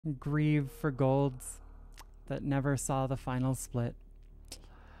Grieve for golds that never saw the final split.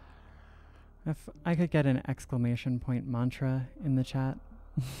 If I could get an exclamation point mantra in the chat.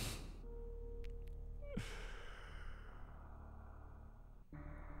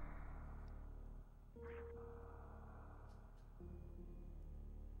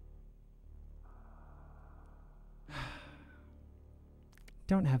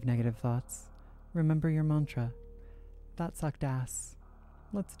 Don't have negative thoughts. Remember your mantra. That sucked ass.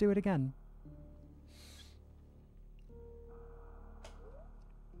 Let's do it again.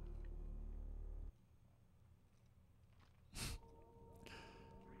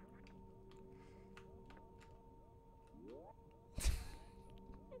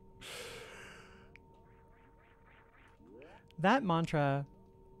 That mantra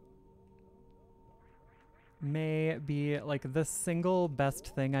may be like the single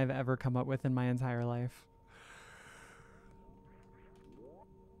best thing I've ever come up with in my entire life.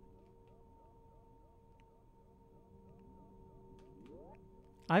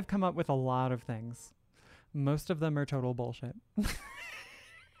 I've come up with a lot of things. Most of them are total bullshit.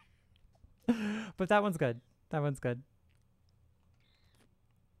 But that one's good. That one's good.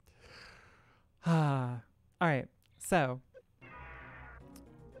 All right. So,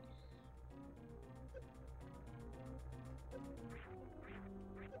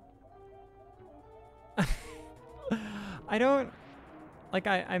 I don't like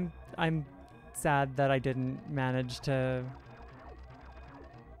I'm sad that I didn't manage to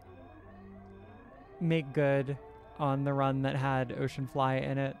make good on the run that had Ocean Fly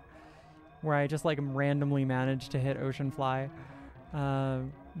in it, where I just like randomly managed to hit Ocean Fly.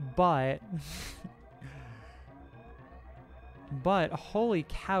 But but holy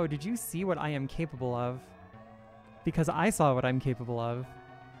cow, did you see what I am capable of? Because I saw what I'm capable of.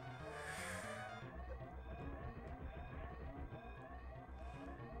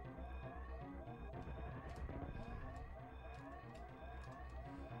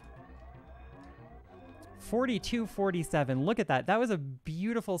 $42.47. Look at that. That was a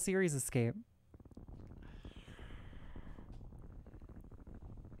beautiful series escape.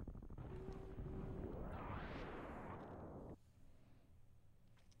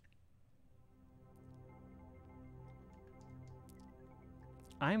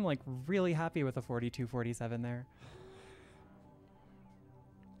 I'm like really happy with a 42.47 there.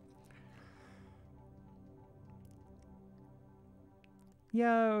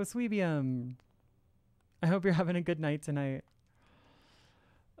 Yo, Sweebium. I hope you're having a good night tonight.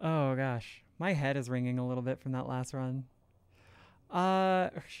 Oh gosh, my head is ringing a little bit from that last run.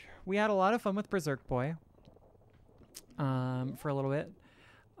 We had a lot of fun with Berserk Boy. For a little bit.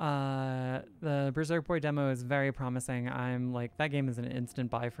 The Berserk Boy demo is very promising. I'm like, that game is an instant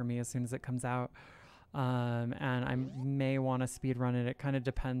buy for me as soon as it comes out. And I may want to speedrun it. It kind of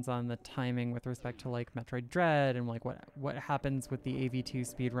depends on the timing with respect to like Metroid Dread and like what happens with the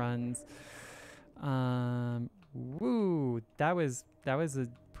AV2 speedruns. Woo, that was a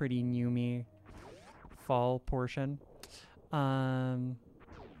pretty new me fall portion. Oh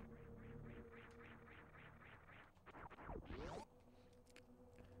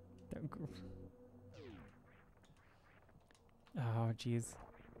geez.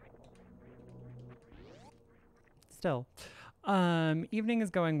 Still, evening is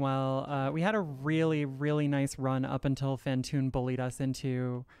going well. We had a really nice run up until Fantoon bullied us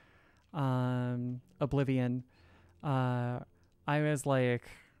into Oblivion. I was like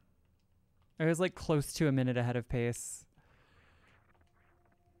close to a minute ahead of pace.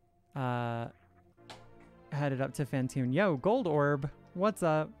 Headed up to Fantoon. Yo, Gold Orb, what's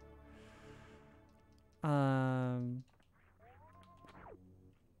up?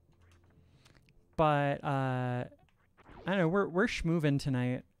 But I don't know, we're schmoovin'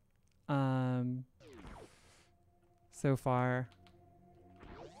 tonight. So far.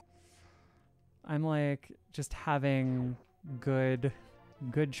 I'm like just having good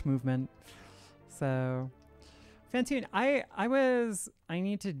schmovement. So Fantoon, I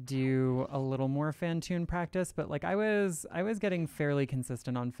need to do a little more Fantoon practice, but like I was getting fairly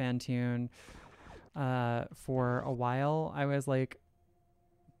consistent on Fantoon for a while. I was like,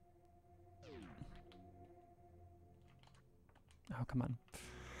 oh come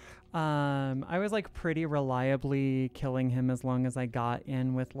on. I was like pretty reliably killing him as long as I got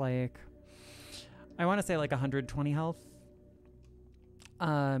in with like, I want to say like 120 health.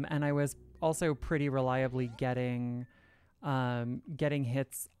 And I was also pretty reliably getting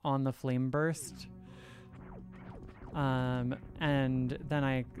hits on the flame burst. And then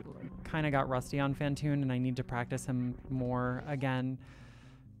I kind of got rusty on Fantoon and I need to practice him more again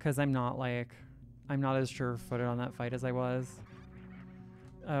because I'm not as sure-footed on that fight as I was.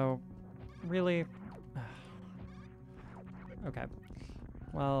 Oh, really? Okay.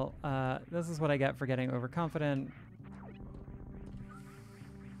 Well, this is what I get for getting overconfident.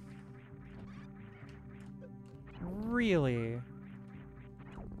 Really?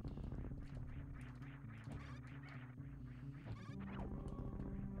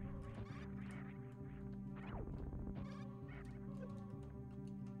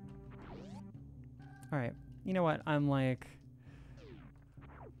 All right. You know what? I'm like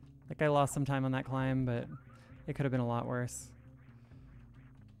I lost some time on that climb, but it could have been a lot worse.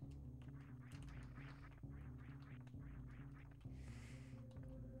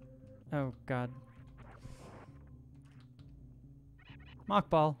 Oh, God. Mock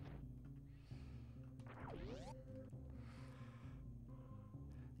ball.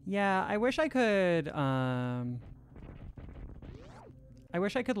 Yeah, I wish I could, I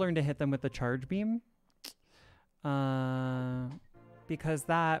wish I could learn to hit them with the charge beam. Because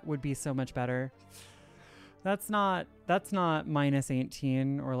that would be so much better. That's not minus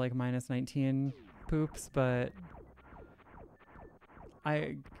 18 or like minus 19 poops, but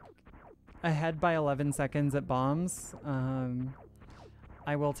I ahead by 11 seconds at bombs.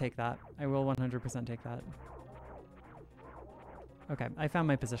 I will take that. I will 100% take that. Okay, I found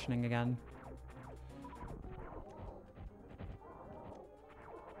my positioning again.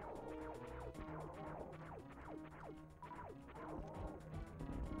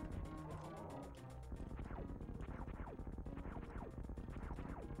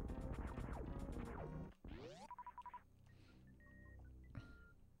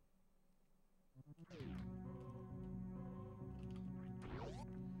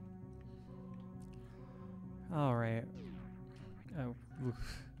 All right. Oh, oof.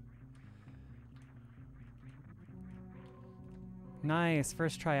 Nice.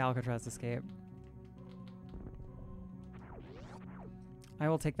 First try Alcatraz escape. I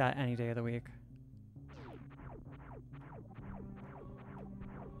will take that any day of the week.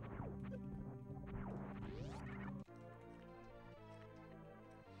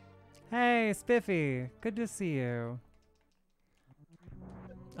 Hey, Spiffy. Good to see you.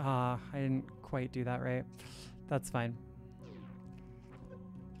 Ah, I didn't quite do that right. That's fine.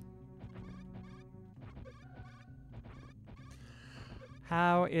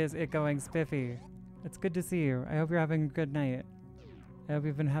 How is it going, Spiffy? It's good to see you. I hope you're having a good night. I hope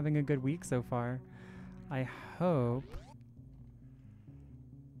you've been having a good week so far. I hope.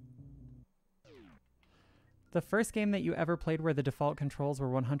 The first game that you ever played where the default controls were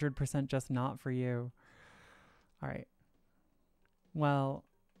 100% just not for you. All right. Well,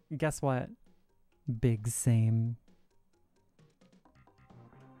 guess what? Big same.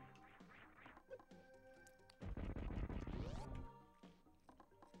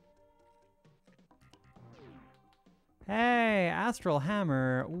 Hey, Astral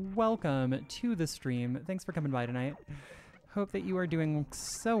Hammer, welcome to the stream. Thanks for coming by tonight. Hope that you are doing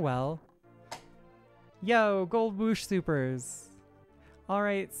so well. Yo, Gold Whoosh Supers. All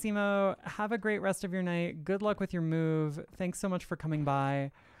right, Simo, have a great rest of your night. Good luck with your move. Thanks so much for coming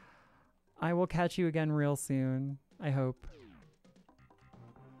by. I will catch you again real soon, I hope.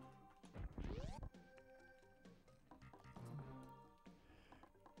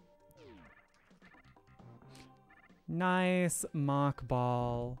 Nice mock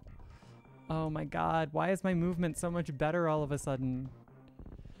ball. Oh my god, why is my movement so much better all of a sudden?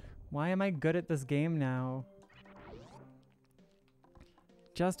 Why am I good at this game now?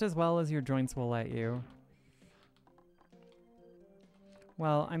 Just as well as your joints will let you.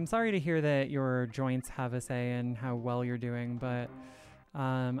 Well, I'm sorry to hear that your joints have a say in how well you're doing, but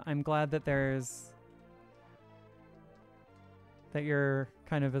I'm glad that that you're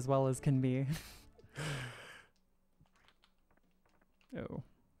kind of as well as can be. Oh,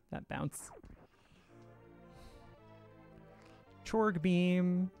 that bounce. Chorg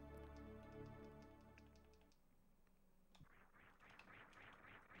beam.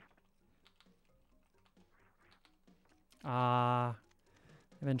 I've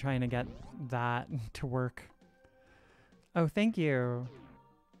been trying to get that to work. Oh, thank you.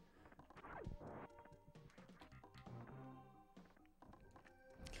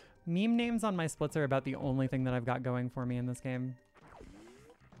 Meme names on my splits are about the only thing that I've got going for me in this game.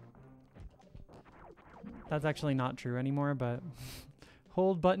 That's actually not true anymore, but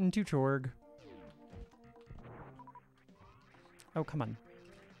hold button to Chorg. Oh, come on.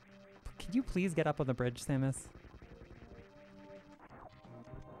 Could you please get up on the bridge, Samus?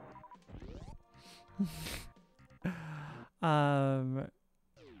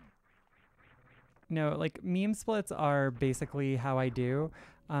 No, like meme splits are basically how I do.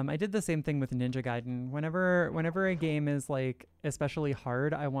 I did the same thing with Ninja Gaiden. Whenever a game is like especially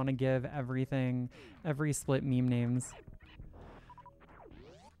hard, I want to give every split meme names.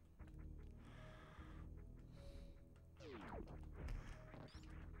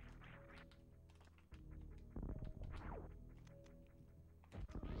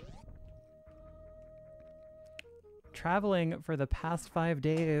 Traveling for the past 5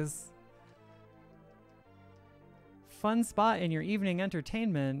 days. Fun spot in your evening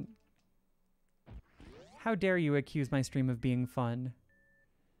entertainment. How dare you accuse my stream of being fun?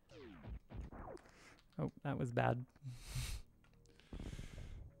 Oh, that was bad.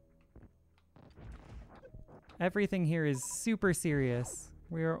 Everything here is super serious.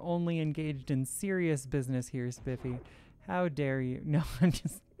 We are only engaged in serious business here, Spiffy. How dare you? No, I'm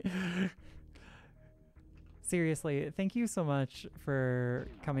just... Seriously, thank you so much for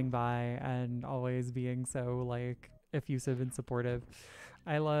coming by and always being so, like, effusive and supportive.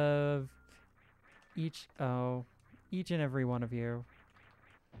 I love each and every one of you.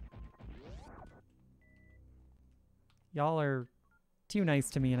 Y'all are too nice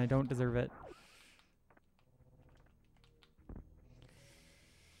to me and I don't deserve it.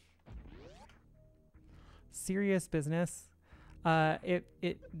 Serious business. It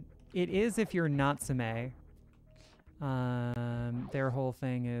is if you're not Natsume. Their whole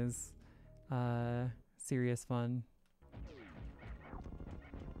thing is serious fun.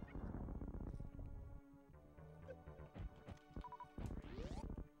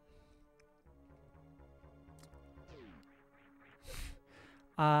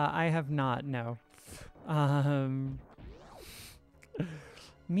 I have not, no.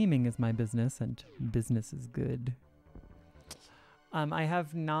 Memeing is my business and business is good. I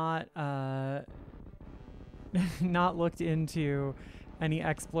have not not looked into any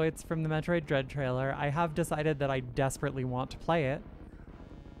exploits from the Metroid Dread trailer. I have decided that I desperately want to play it.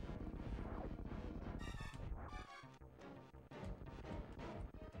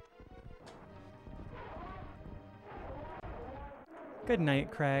 Good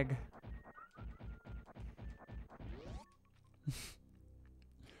night, Craig.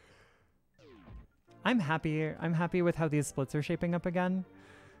 I'm happy with how these splits are shaping up again.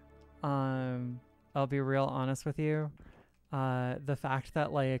 I'll be real honest with you. The fact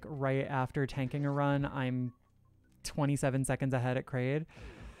that like right after tanking a run, I'm 27 seconds ahead at Kraid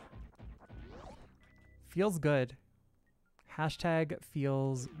feels good. Hashtag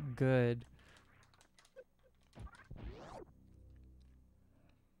feels good.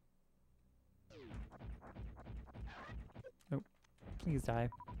 Oh, please die.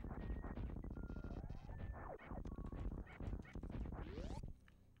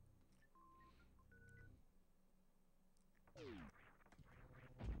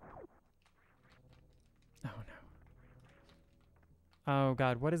 Oh no. Oh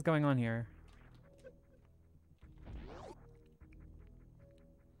god, what is going on here?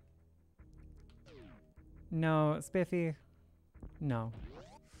 No, Spiffy. No.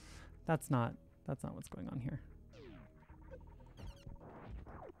 That's not what's going on here.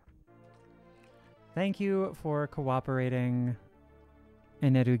 Thank you for cooperating,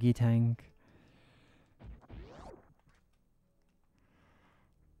 Enerugi Tank.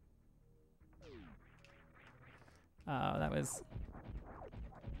 Oh, that was...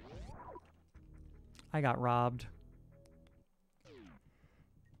 I got robbed.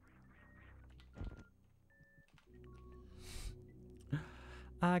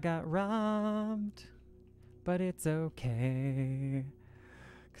 I got robbed, but it's okay,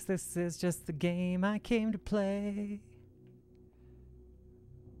 'cause this is just the game I came to play.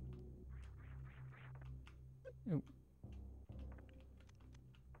 Ooh.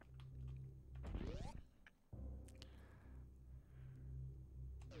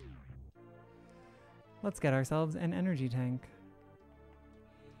 Let's get ourselves an energy tank.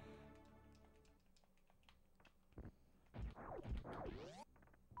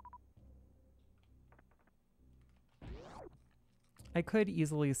 I could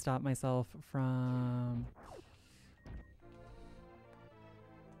easily stop myself from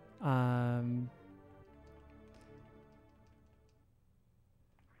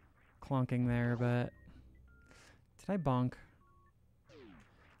clonking there, but did I bonk?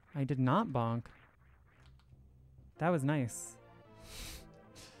 I did not bonk. That was nice.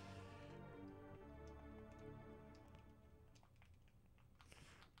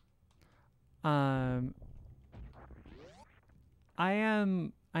 I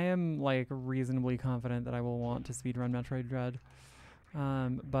am like reasonably confident that I will want to speedrun Metroid Dread.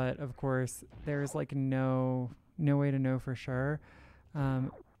 But of course there's like no way to know for sure.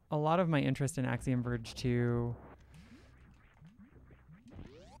 A lot of my interest in Axiom Verge 2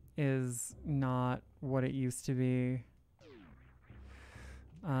 is not what it used to be.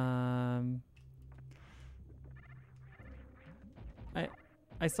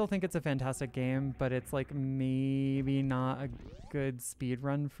 I still think it's a fantastic game, but it's like maybe not a good speed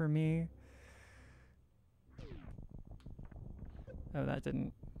run for me. Oh, that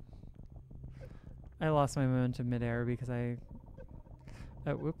didn't. I lost my momentum midair because I.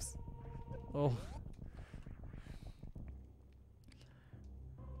 Oh, whoops. Oh.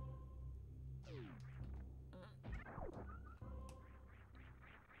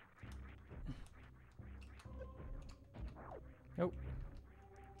 Oh.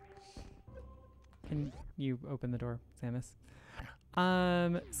 Can you open the door, Samus?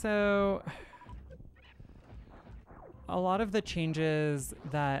 So a lot of the changes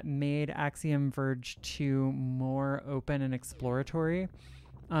that made Axiom Verge 2 more open and exploratory,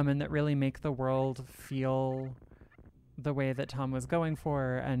 and that really make the world feel the way that Tom was going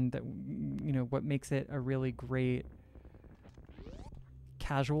for, and that, you know, what makes it a really great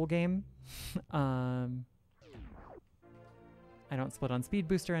casual game. I don't split on Speed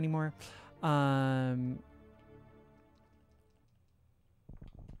Booster anymore.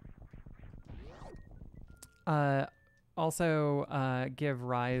 Also give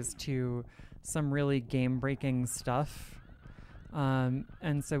rise to some really game-breaking stuff.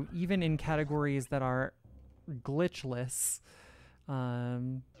 And so even in categories that are glitchless,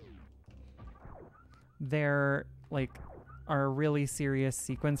 there like are really serious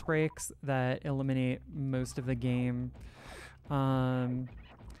sequence breaks that eliminate most of the game.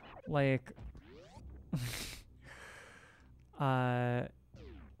 Like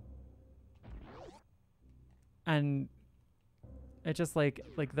and it just like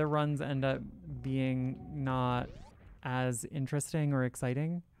the runs end up being not as interesting or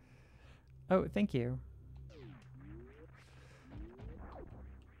exciting. Oh, thank you.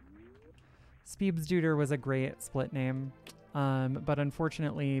 Speebsduder was a great split name, but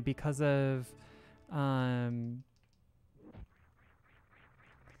unfortunately, because of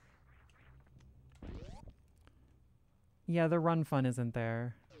yeah, the run fun isn't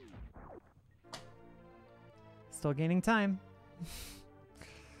there. Still gaining time.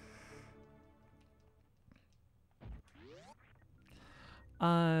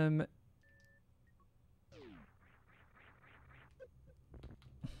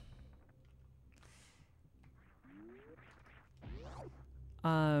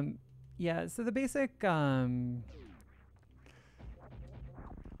 Yeah, so the basic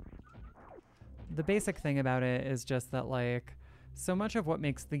thing about it is just that, like, so much of what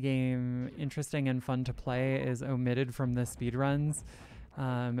makes the game interesting and fun to play is omitted from the speedruns,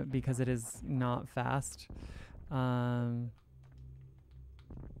 because it is not fast. And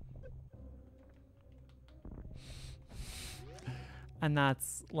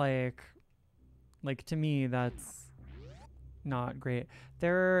that's like to me, that's not great.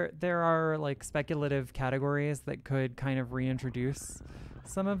 There are like speculative categories that could kind of reintroduce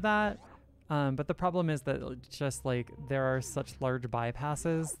some of that. But the problem is that just like there are such large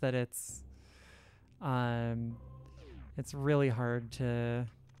bypasses that it's really hard to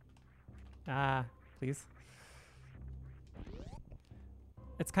please.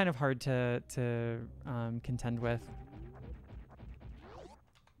 It's kind of hard to contend with.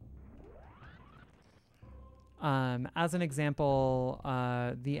 As an example,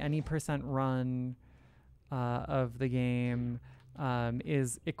 the any percent run of the game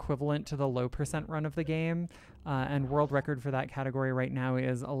is equivalent to the low percent run of the game, and world record for that category right now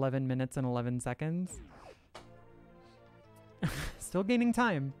is 11 minutes and 11 seconds. Still gaining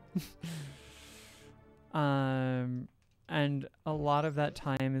time. And a lot of that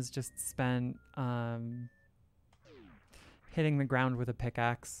time is just spent hitting the ground with a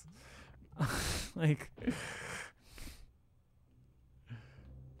pickaxe. Like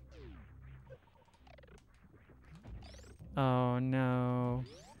oh no,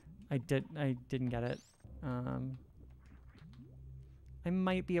 I didn't get it. I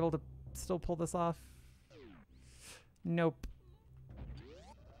might be able to still pull this off. Nope.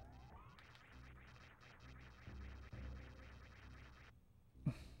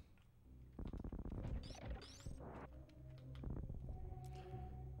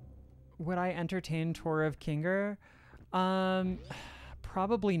 Would I entertain Tour of Kinger?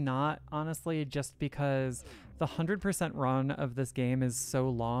 Probably not, honestly, just because the 100% run of this game is so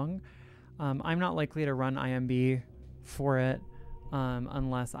long. I'm not likely to run IMB for it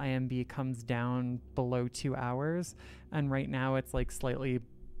unless IMB comes down below 2 hours. And right now it's like slightly,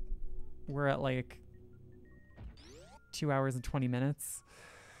 we're at like 2 hours and 20 minutes.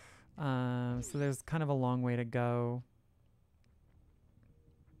 So there's kind of a long way to go.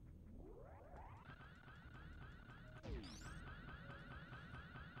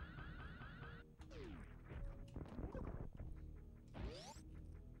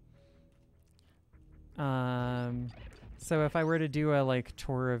 So if I were to do a like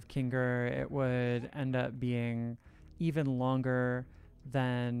tour of Kinger, it would end up being even longer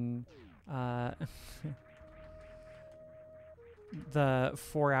than the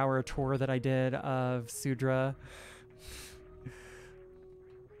 4-hour tour that I did of Sudra.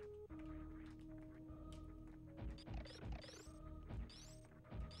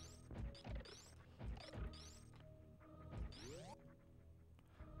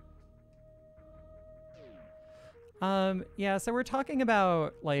 Yeah, so we're talking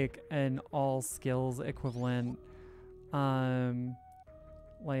about like an all skills equivalent.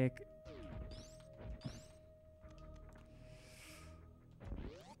 Like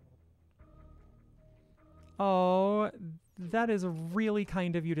oh, that is really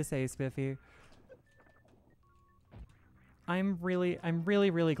kind of you to say, Spiffy. I'm really,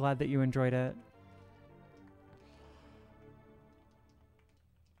 really glad that you enjoyed it.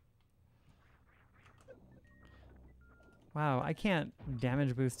 Wow, I can't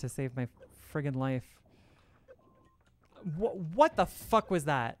damage boost to save my friggin' life. What the fuck was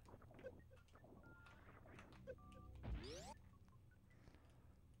that?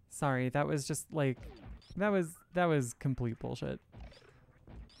 Sorry, that was just like, that was complete bullshit.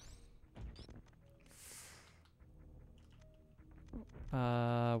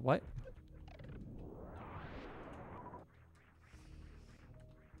 What?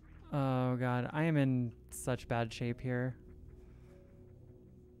 Oh god, I am in such bad shape here.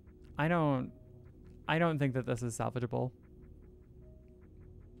 I don't think that this is salvageable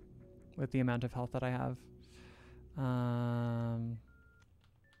with the amount of health that I have. I'm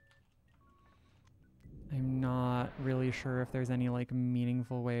not really sure if there's any like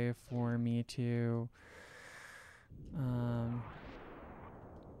meaningful way for me to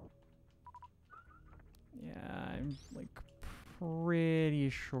yeah, I'm like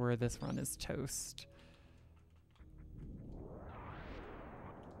pretty sure this run is toast.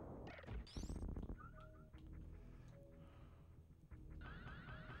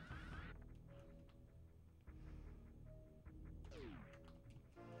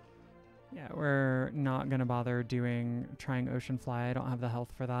 Yeah, we're not gonna bother trying Ocean Fly. I don't have the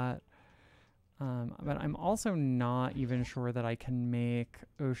health for that. But I'm also not even sure that I can make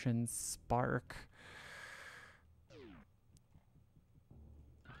Ocean Spark.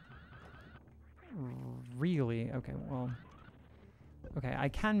 Really? Okay, well. Okay, I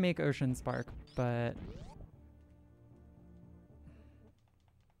can make Ocean Spark, but...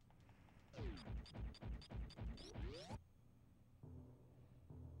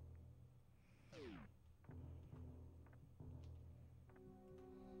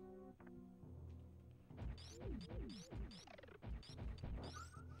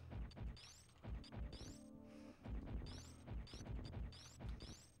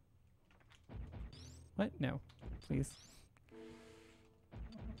 What? No, please.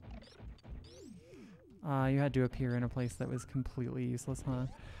 You had to appear in a place that was completely useless, huh? All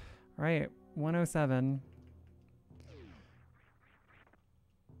right, 107.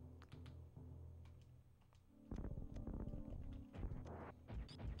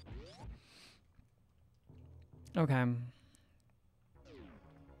 Okay.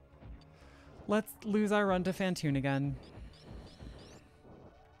 Let's lose our run to Fantoon again.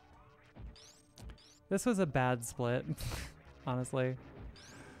 This was a bad split, honestly.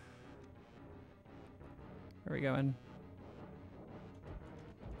 Where are we going?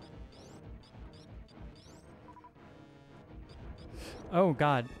 Oh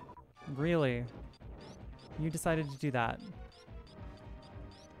god. Really? You decided to do that.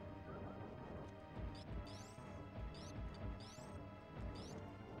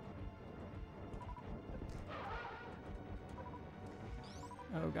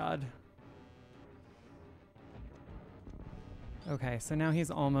 Oh god. Okay, so now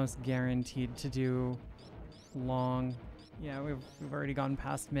he's almost guaranteed to do long. Yeah, we've already gone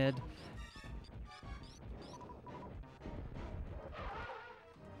past mid.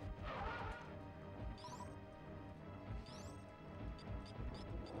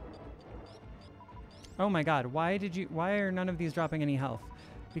 Oh my god, why are none of these dropping any health?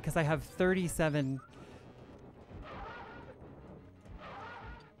 Because I have 37.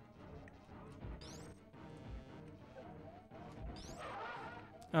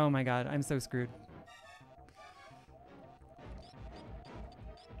 Oh my god, I'm so screwed.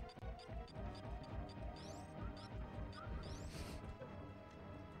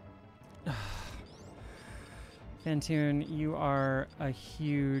 Fantoon, you are a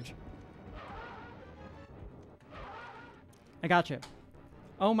huge... I got you.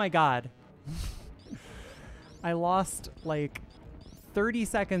 Oh my god. I lost like 30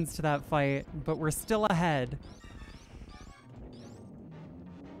 seconds to that fight, but we're still ahead.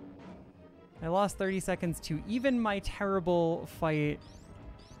 I lost 30 seconds to even my terrible fight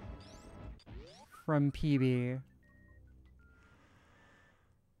from PB.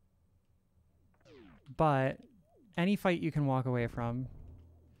 But any fight you can walk away from.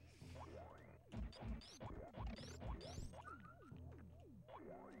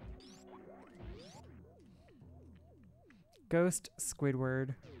 Ghost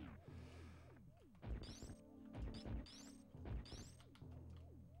Squidward.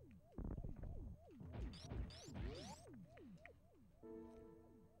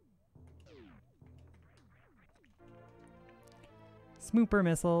 Smooper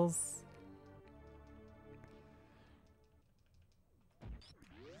missiles.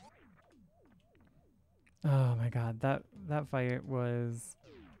 Oh my god, that fight was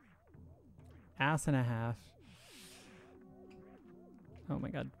ass and a half. Oh my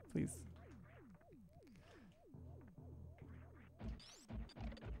god, please.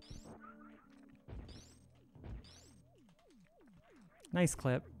 Nice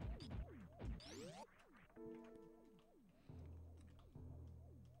clip.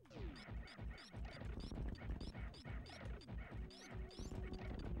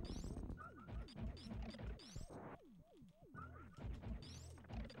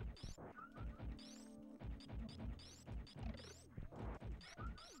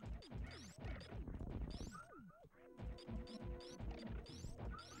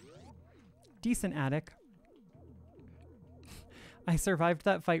 Decent attic. I survived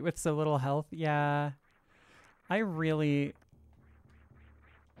that fight with so little health. Yeah. I really...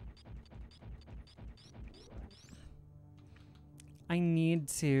 I need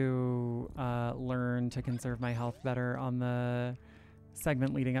to learn to conserve my health better on the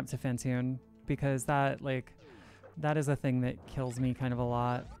segment leading up to Fantoon, because that, like, that is a thing that kills me kind of a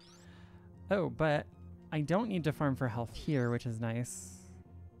lot. Oh, but I don't need to farm for health here, which is nice.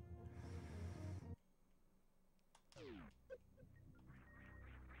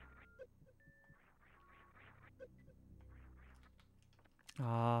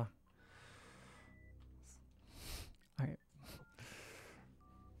 Ah. All right.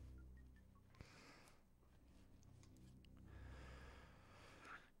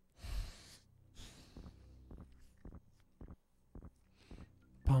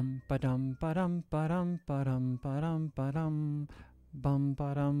 Bum ba-dum ba-dum ba-dum ba-dum ba-dum ba-dum bum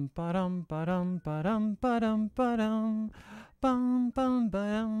ba-dum ba-dum ba-dum ba-dum ba-dum ba-dum bum bum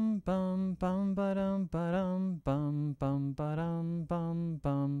ba-dum bum bum ba-dum ba-dum bum bum ba-dum bum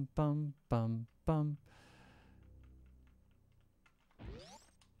bum bum bum bum.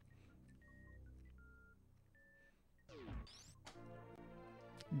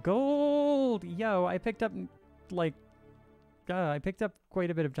 Gold! Yo, I picked up like I picked up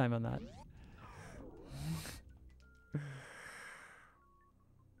quite a bit of time on that.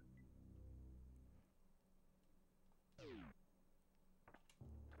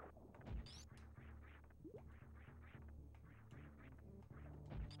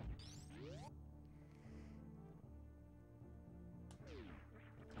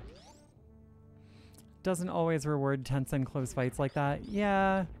 Doesn't always reward tense and close fights like that.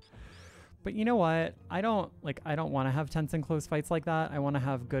 Yeah. But you know what? I don't want to have tense and close fights like that. I want to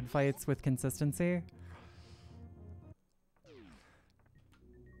have good fights with consistency.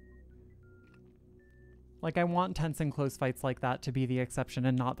 Like, I want tense and close fights like that to be the exception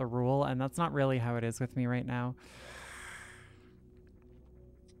and not the rule, and that's not really how it is with me right now.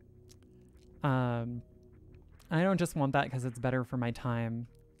 I don't just want that because it's better for my time.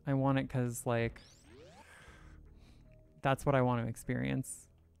 I want it because, like, that's what I want to experience.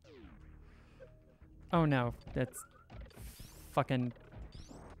 Oh no, that's fucking...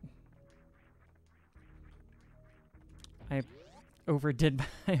 I overdid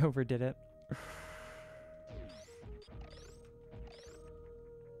it.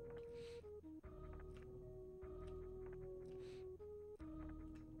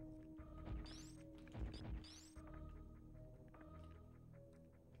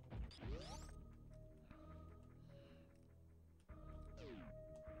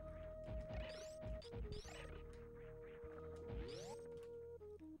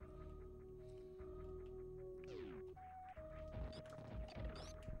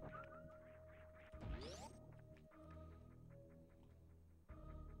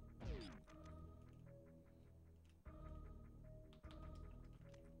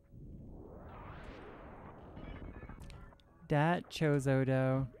 Dat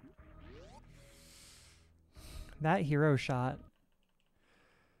Chozodo. That hero shot.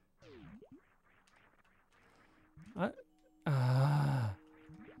 Ah.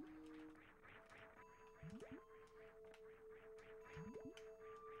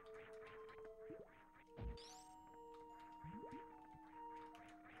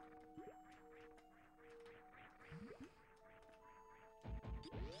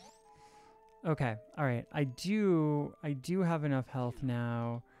 Okay. All right. I do have enough health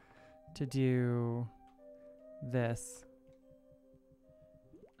now to do this.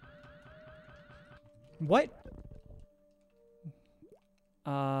 What?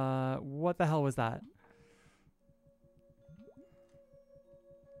 What the hell was that?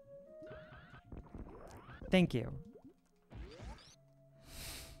 Thank you.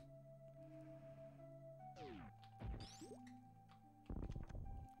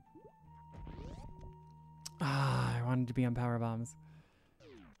 Ah, I wanted to be on power bombs.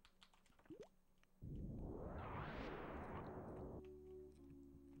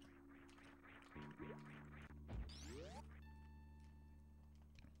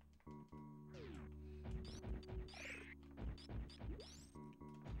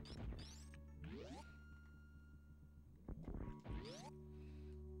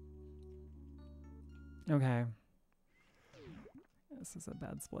 Okay. This is a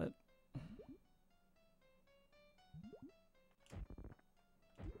bad split.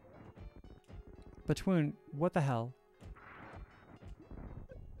 Between what the hell?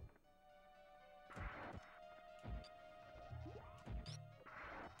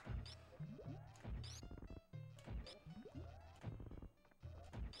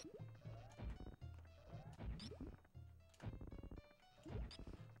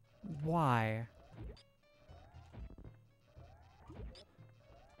 Why?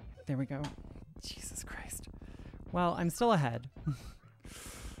 There we go. Jesus Christ. Well, I'm still ahead.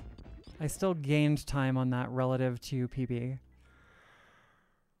 I still gained time on that relative to PB.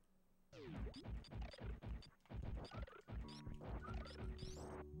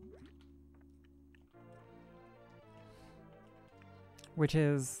 Which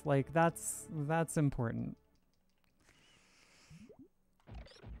is, like, that's important.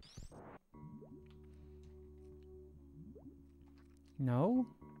 No?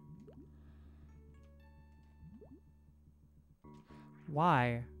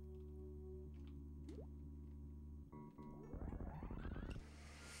 Why?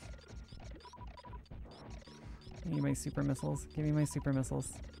 Give me my super missiles. Give me my super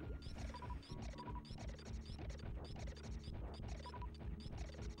missiles.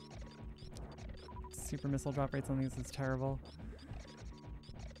 Super missile drop rates on these is terrible.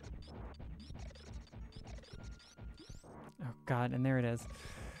 Oh god, and there it is.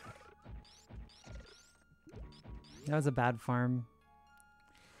 That was a bad farm.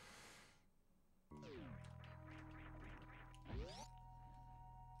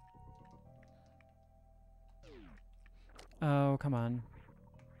 Oh, come on.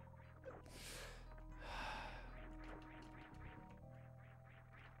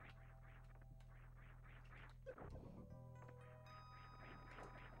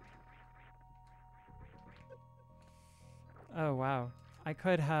 Oh, wow. I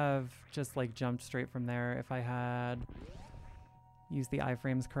could have just, like, jumped straight from there if I had used the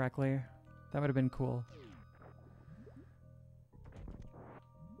iframes correctly. That would have been cool.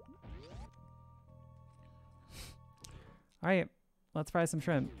 All right, let's fry some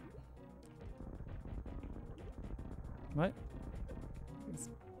shrimp. What?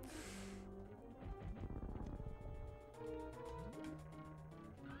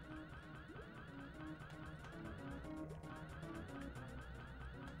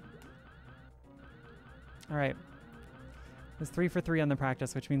 All right. There's 3 for 3 on the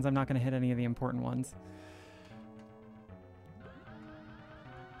practice, which means I'm not going to hit any of the important ones.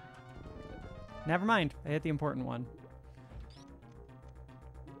 Never mind. I hit the important one.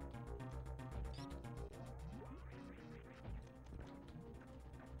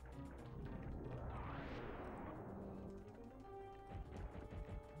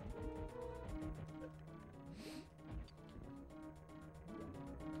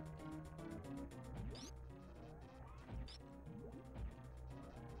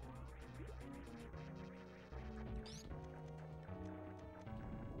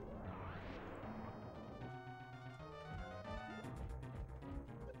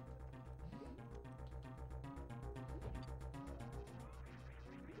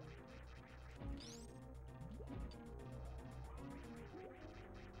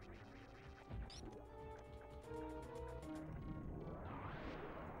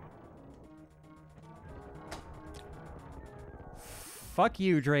 Fuck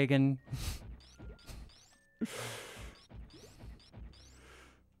you, Dragon.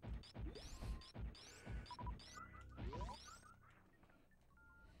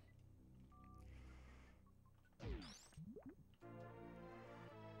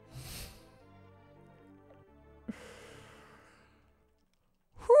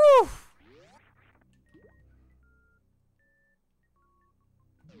 Whew.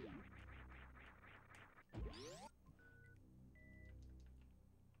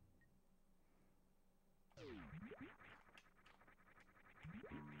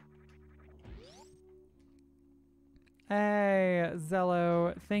 Hey,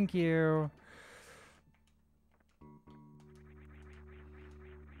 Zello, thank you.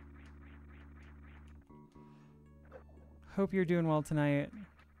 Hope you're doing well tonight.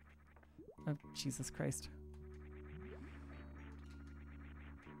 Oh, Jesus Christ.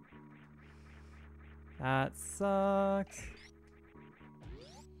 That sucks.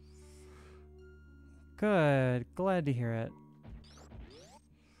 Good. Glad to hear it.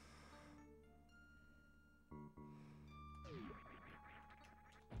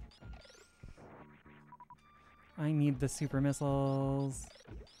 I need the super missiles.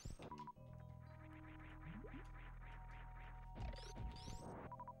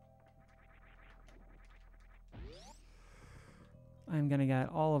 I'm gonna get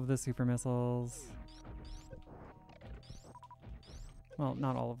all of the super missiles. Well,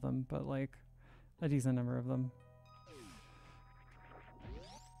 not all of them, but like a decent number of them.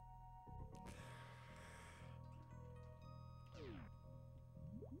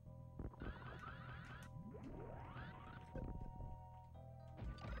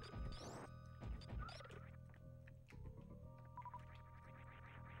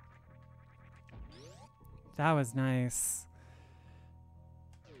 That was nice.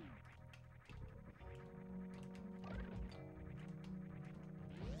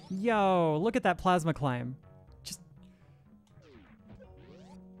 Yo, look at that plasma climb. Just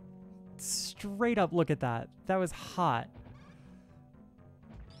straight up look at that. That was hot.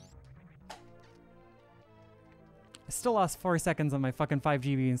 I still lost 4 seconds on my fucking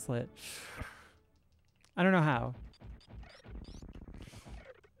 5G beam slit. I don't know how.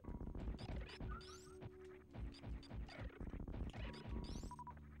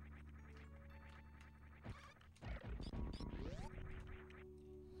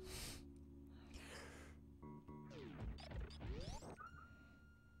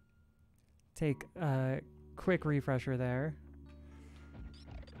 Take a quick refresher there.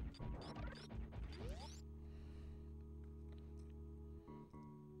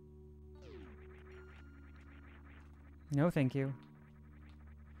 No, thank you.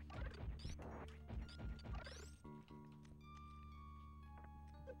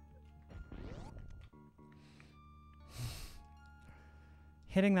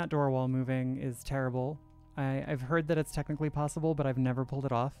 Hitting that door while moving is terrible. I've heard that it's technically possible, but I've never pulled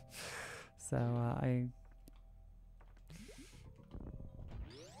it off. So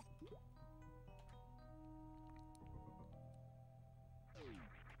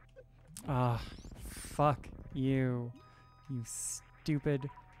fuck you, you stupid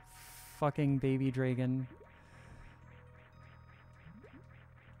fucking baby dragon.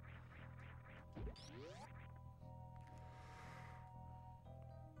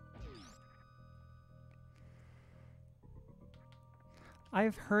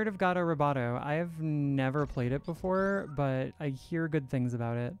 I've heard of Gato Roboto. I've never played it before, but I hear good things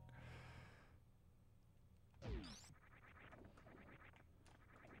about it.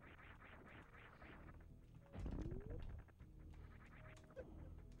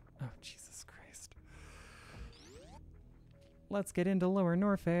 Oh, Jesus Christ. Let's get into Lower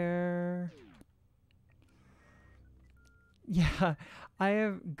Norfair. Yeah, I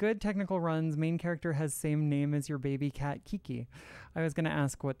have good technical runs. Main character has same name as your baby cat, Kiki. I was going to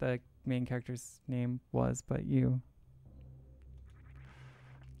ask what the main character's name was, but you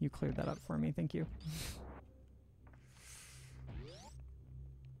cleared that up for me. Thank you.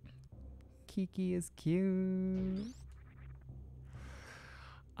 Kiki is cute.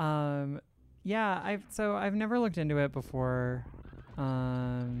 Yeah, I've never looked into it before.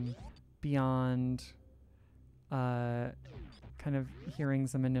 Beyond kind of hearing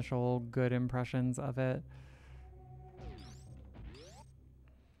some initial good impressions of it.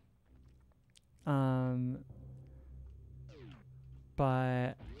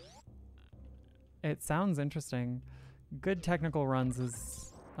 But it sounds interesting. Good technical runs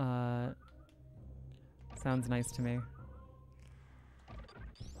is sounds nice to me.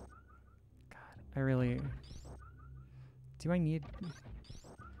 God, I really... Do I need... I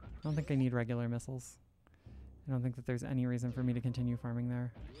don't think I need regular missiles. I don't think that there's any reason for me to continue farming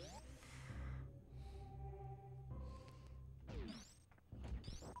there.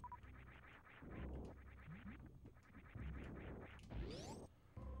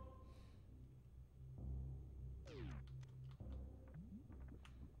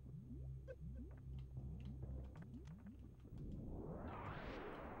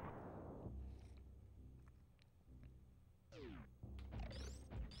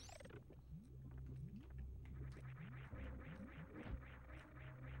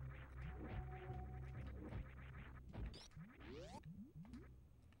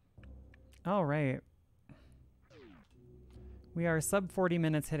 All right. We are sub 40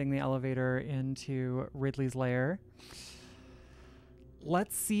 minutes hitting the elevator into Ridley's lair.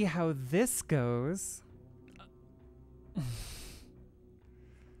 Let's see how this goes.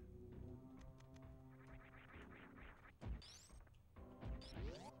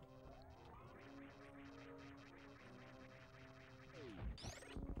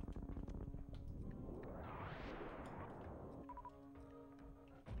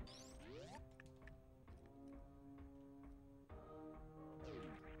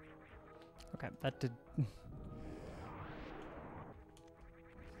 Okay, that did...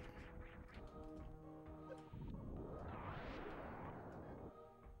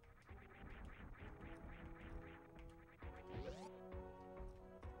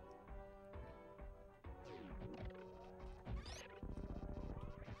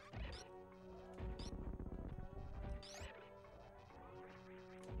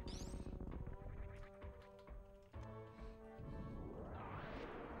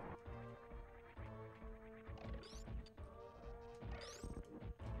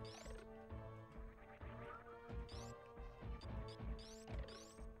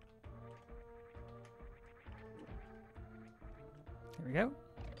 There we go.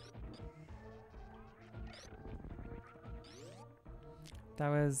 That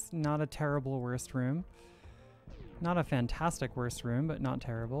was not a terrible worst room. Not a fantastic worst room, but not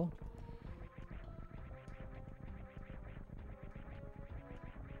terrible.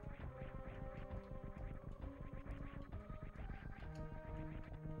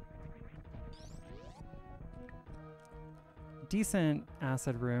 Decent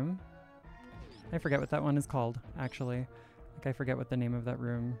acid room. I forget what that one is called, actually. Like, I forget what the name of that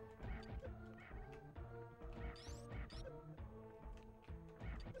room.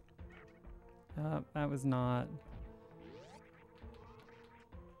 That was not...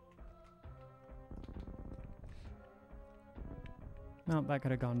 No, that could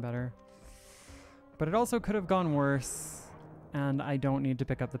have gone better. But it also could have gone worse, and I don't need to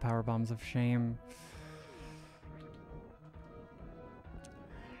pick up the power bombs of shame.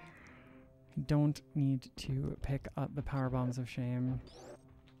 Don't need to pick up the power bombs of shame.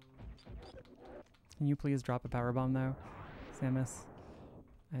 Can you please drop a power bomb though, Samus?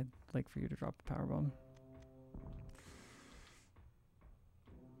 I'd like for you to drop a power bomb.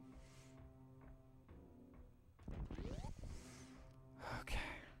 Okay.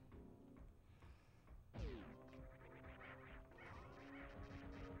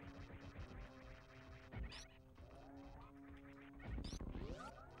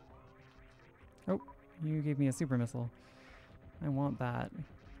 Oh, you gave me a super missile. I want that.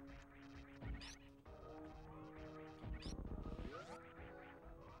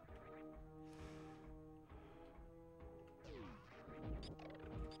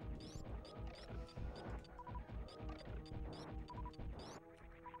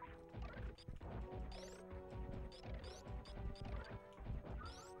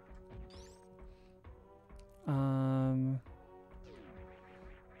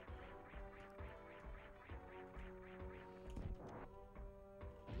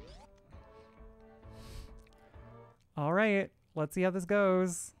 All right, let's see how this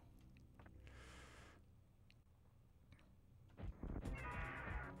goes.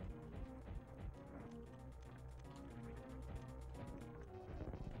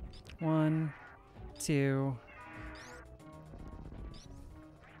 One, two,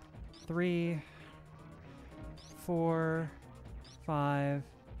 three, 4, 5,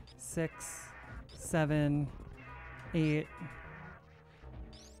 6, 7, 8,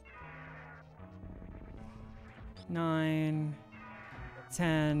 9,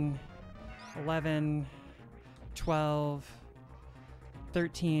 10, 11, 12,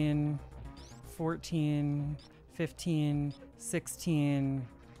 13, 14, 15, 16,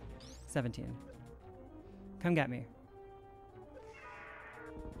 17. Come get me.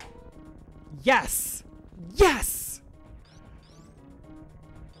 Yes! Yes!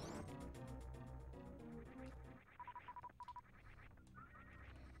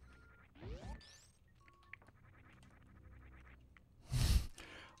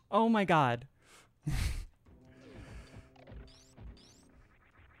 Oh my God.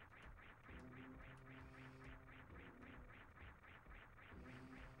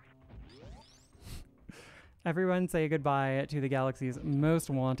 Everyone say goodbye to the galaxy's most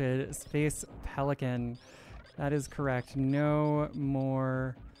wanted space pelican. That is correct. No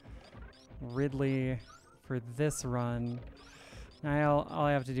more Ridley for this run. Now all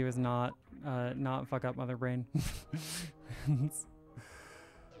I have to do is not fuck up Mother Brain. It's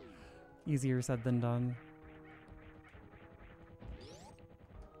easier said than done.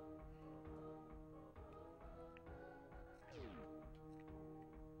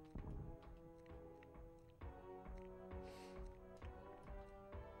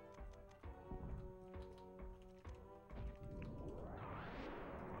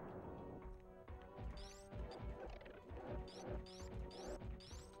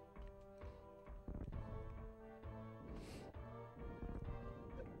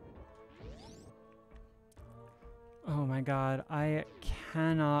 my god, I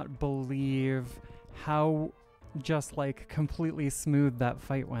cannot believe how just like completely smooth that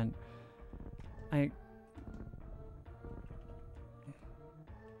fight went.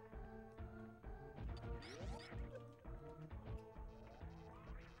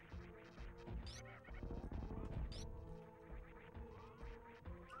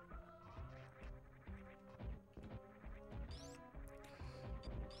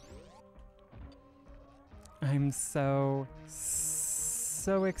 I'm so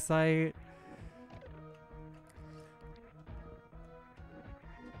excited.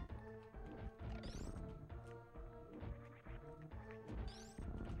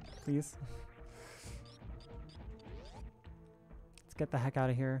 Please. Let's get the heck out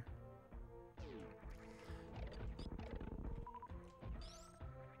of here.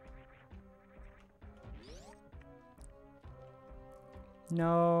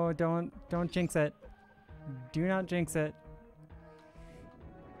 No, don't jinx it. Do not jinx it.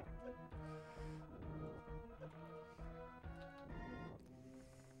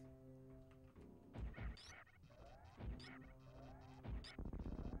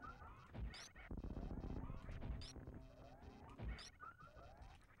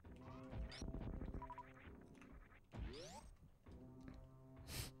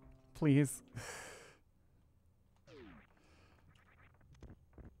 Please.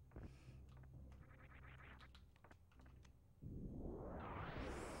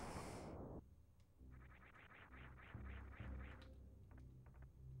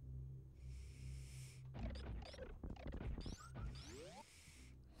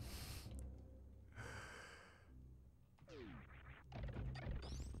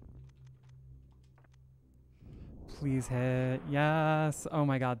 Please hit. Yes. Oh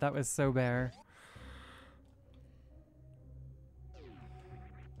my god, that was so bare.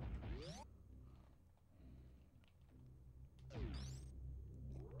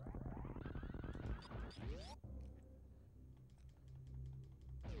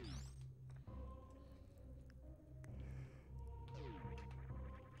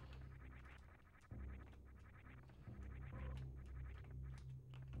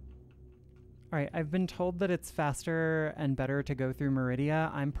 All right, I've been told that it's faster and better to go through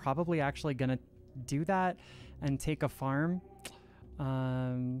Meridia. I'm probably actually gonna do that and take a farm.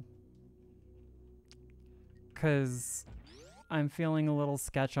 Because I'm feeling a little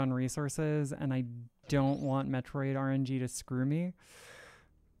sketch on resources and I don't want Metroid RNG to screw me.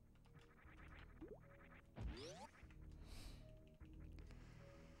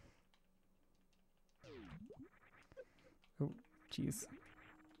 Oh, jeez.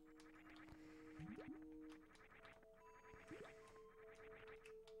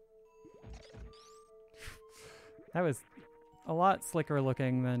 That was a lot slicker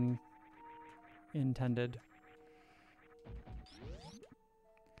looking than intended.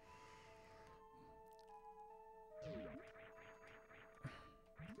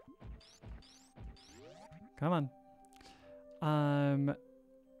 Come on.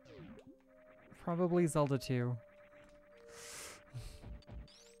 Probably Zelda 2.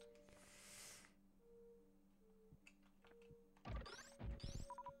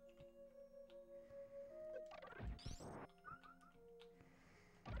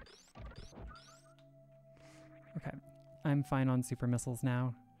 Okay, I'm fine on super missiles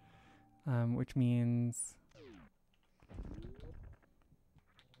now, which means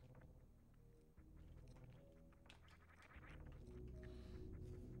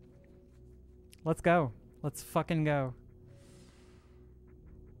let's go. Let's fucking go.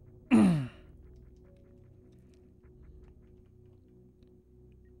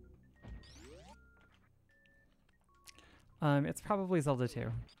 It's probably Zelda 2.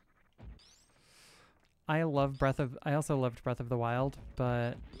 I also loved Breath of the Wild,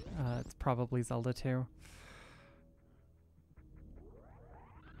 but it's probably Zelda 2.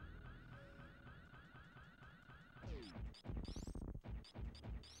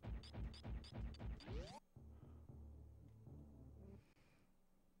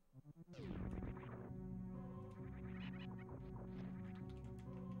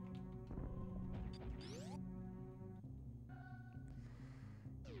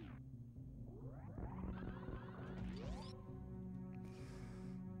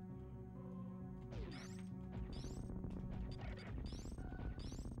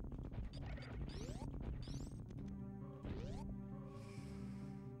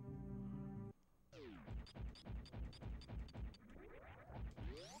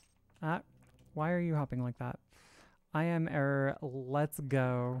 Why are you hopping like that? I am error. Let's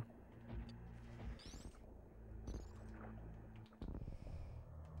go.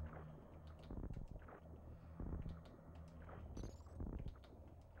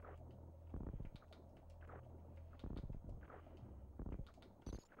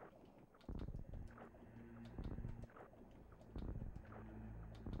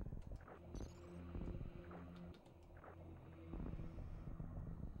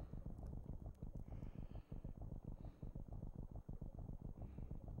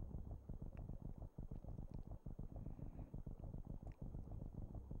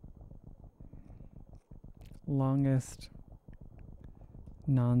 Longest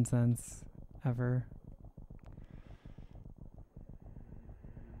nonsense ever.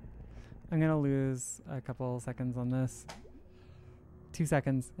 I'm gonna lose a couple seconds on this. 2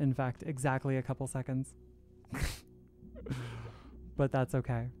 seconds, in fact, exactly a couple seconds. But that's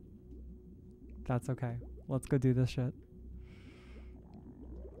okay. That's okay. Let's go do this shit.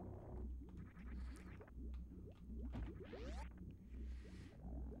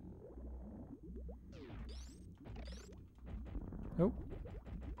 Oh.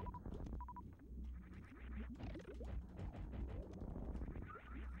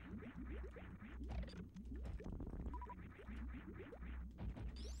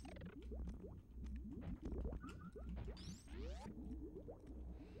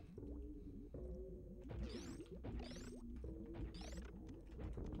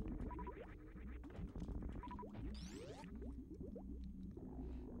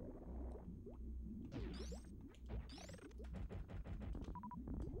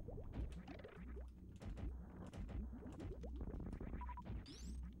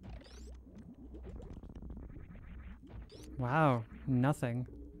 Wow, nothing.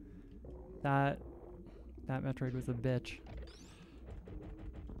 That Metroid was a bitch.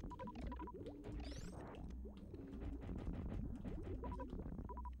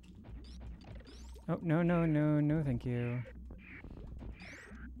 Oh, no, no, no, no, thank you.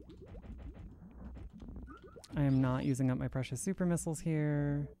 I am not using up my precious super missiles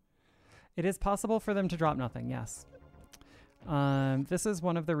here. It is possible for them to drop nothing, yes. This is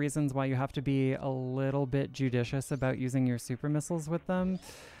one of the reasons why you have to be a little bit judicious about using your super missiles with them.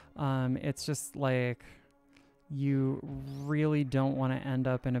 It's just like you really don't want to end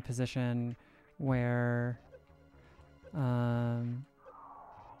up in a position where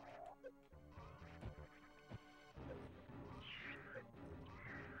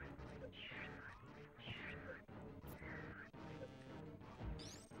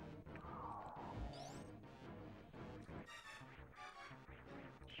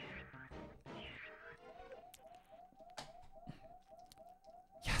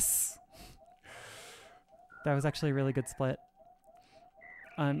that was actually a really good split.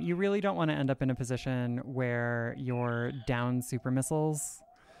 You really don't want to end up in a position where you're down super missiles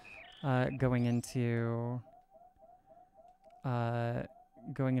going into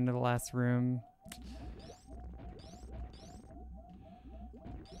the last room.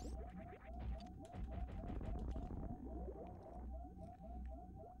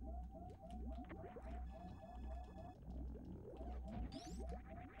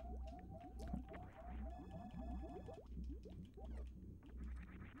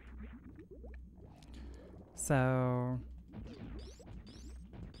 So,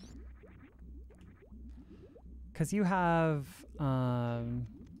 because you have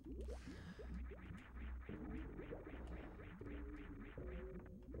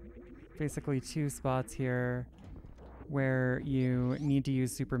basically 2 spots here where you need to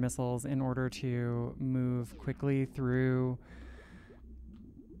use super missiles in order to move quickly through.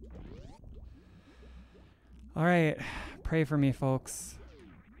 All right, pray for me, folks.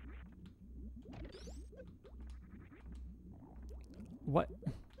 What?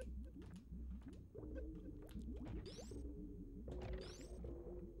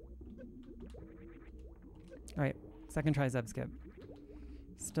 All right, second try Zeb skip.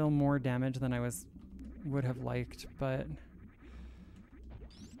 Still more damage than I would have liked, but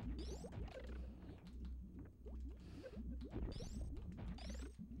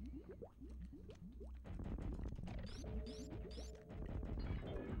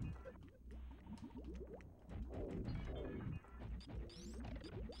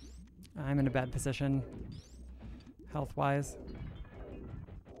I'm in a bad position, health-wise.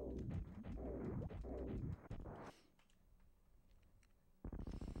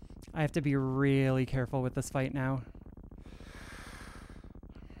 I have to be really careful with this fight now.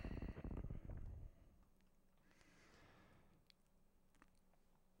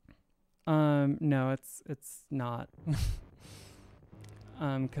 No, it's not.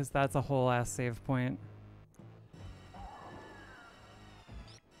 'Cause that's a whole ass save point.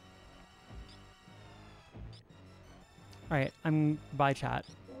 All right, bye chat.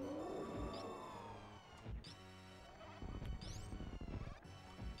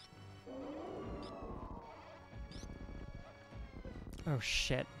 Oh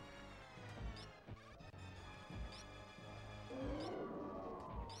shit.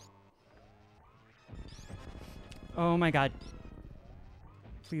 Oh my god.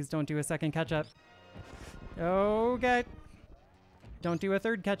 Please don't do a second catch up. Okay. Don't do a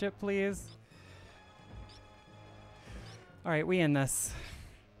third catch up, please. All right, we end this.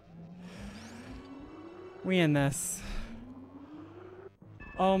 We in this.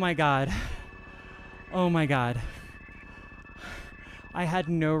 Oh my god. Oh my god. I had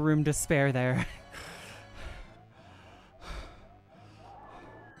no room to spare there.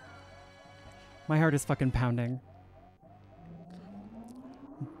 My heart is fucking pounding.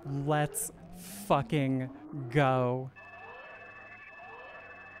 Let's fucking go.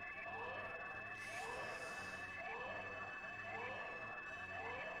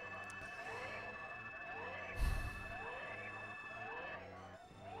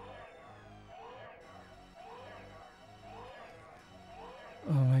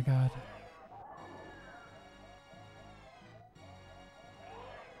 Oh my god.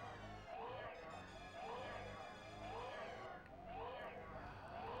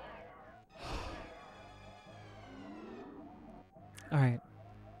 All right.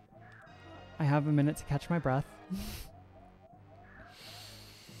 I have a minute to catch my breath.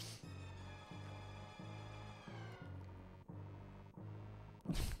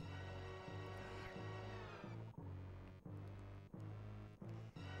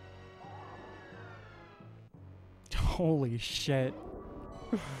 Holy shit.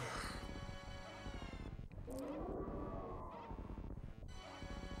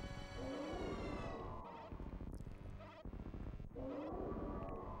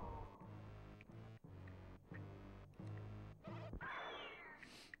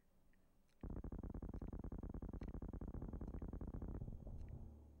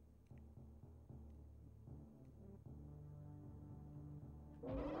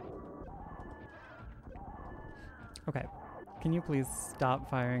 Okay. Can you please stop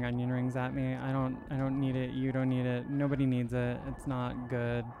firing onion rings at me? I don't need it. You don't need it. Nobody needs it. It's not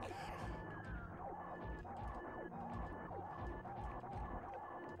good.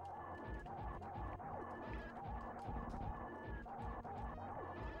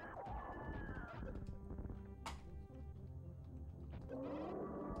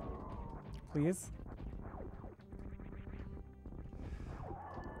 Please?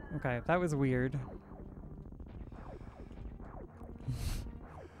 Okay, that was weird.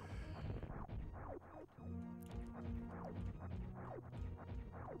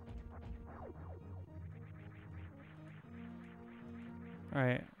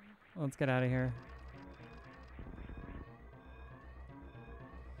 Alright, let's get out of here.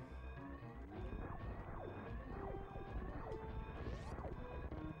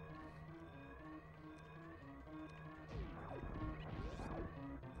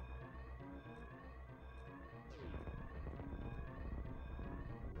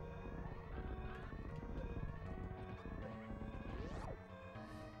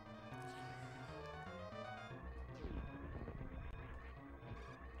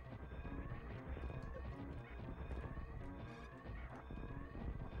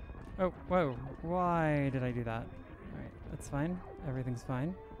 Oh, whoa. Why did I do that? Alright, that's fine. Everything's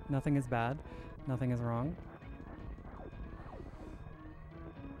fine. Nothing is bad. Nothing is wrong.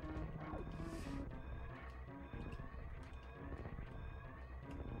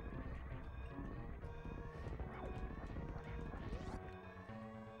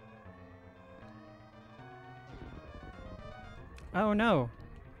 Oh no!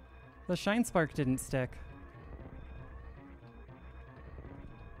 The shine spark didn't stick.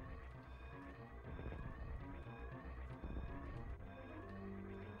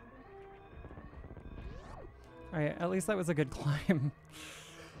 Alright, at least that was a good climb.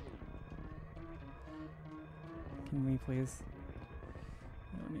 Can we please?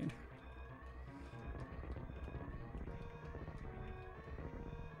 No need.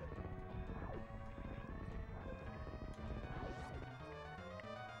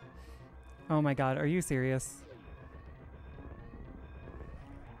 Oh my god, are you serious?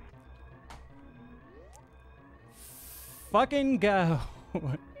 Fucking go!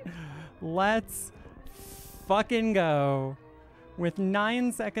 Let's fucking go. With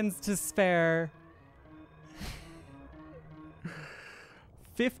 9 seconds to spare.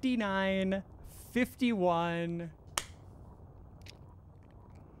 59, 51.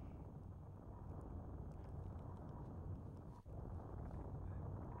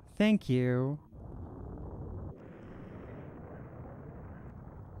 Thank you.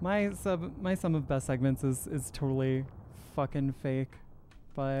 My sum of best segments is totally fucking fake,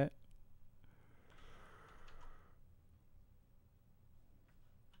 but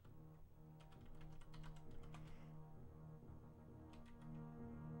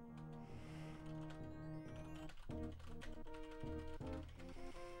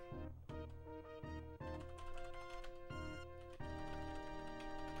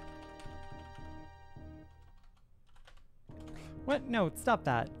what? No, stop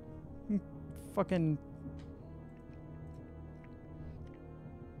that. Fucking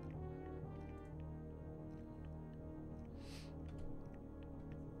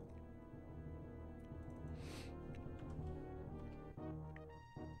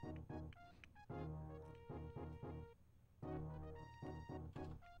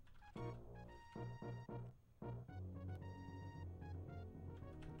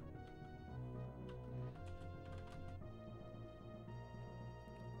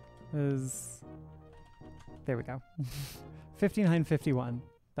is... There we go. 59.51.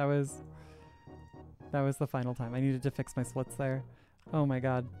 That was the final time. I needed to fix my splits there. Oh my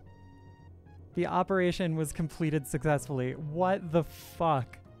god. The operation was completed successfully. What the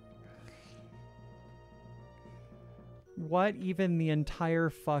fuck? What even the entire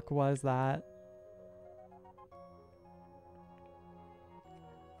fuck was that?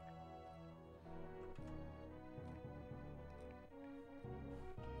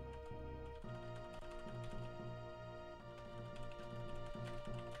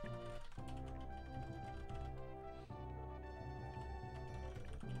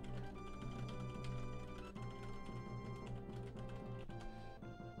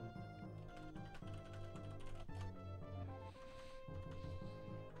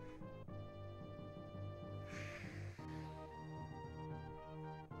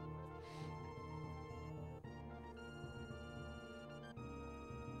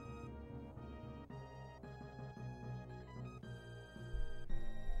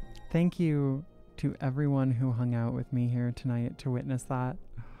 Thank you to everyone who hung out with me here tonight to witness that.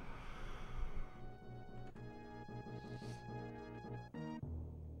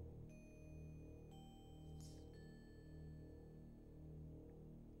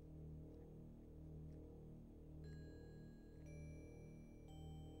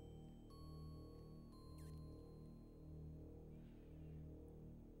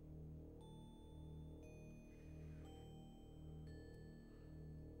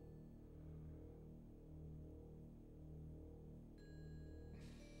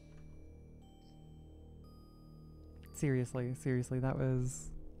 Seriously, that was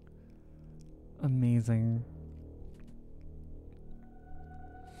amazing.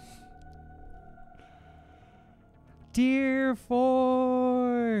 Dear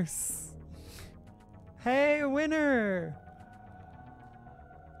Force! Hey, winner!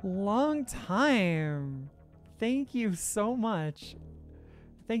 Long time. Thank you so much.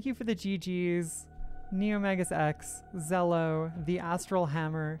 Thank you for the GGs. Neomagus X, Zello, The Astral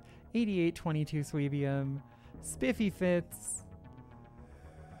Hammer, 8822 Sweebium, Spiffy Fits,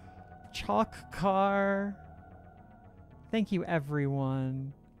 Chalk Car. Thank you,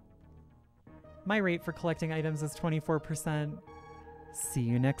 everyone. My rate for collecting items is 24%. See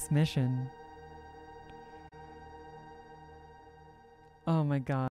you next mission. Oh my god.